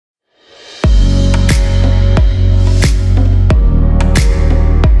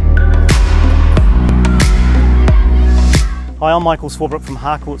Hi, I'm Michael Swarbrick from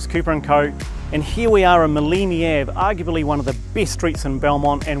Harcourts Cooper & Co. And here we are on Maleme Ave, arguably one of the best streets in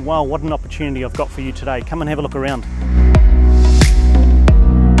Belmont, and wow, what an opportunity I've got for you today. Come and have a look around.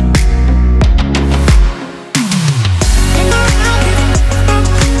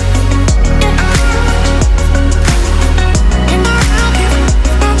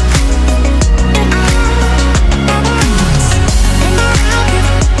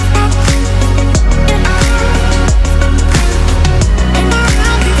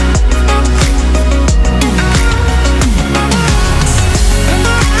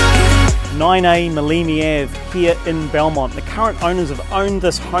 Maleme Ave here in Belmont. The current owners have owned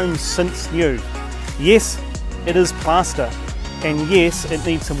this home since new. Yes, it is plaster, and yes, it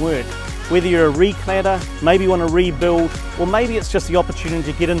needs some work. Whether you're a re-cladder, maybe you want to rebuild, or maybe it's just the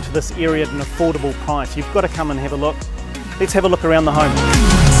opportunity to get into this area at an affordable price, you've got to come and have a look. Let's have a look around the home.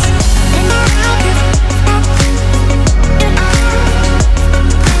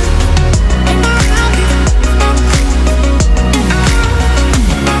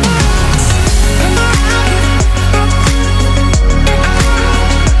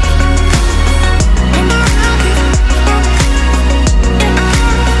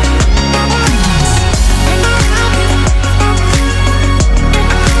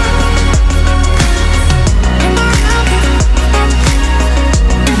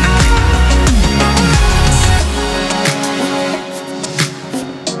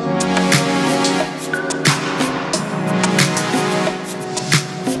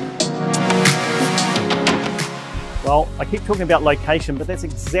 Well, I keep talking about location, but that's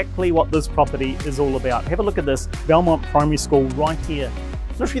exactly what this property is all about. Have a look at this Belmont Primary School right here.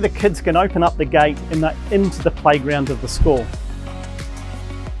 Literally the kids can open up the gate and they're into the playground of the school.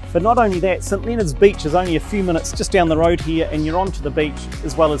 But not only that, St Leonard's Beach is only a few minutes just down the road here, and you're onto the beach,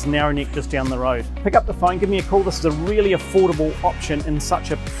 as well as Narrowneck just down the road. Pick up the phone, give me a call. This is a really affordable option in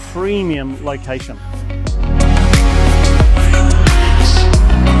such a premium location.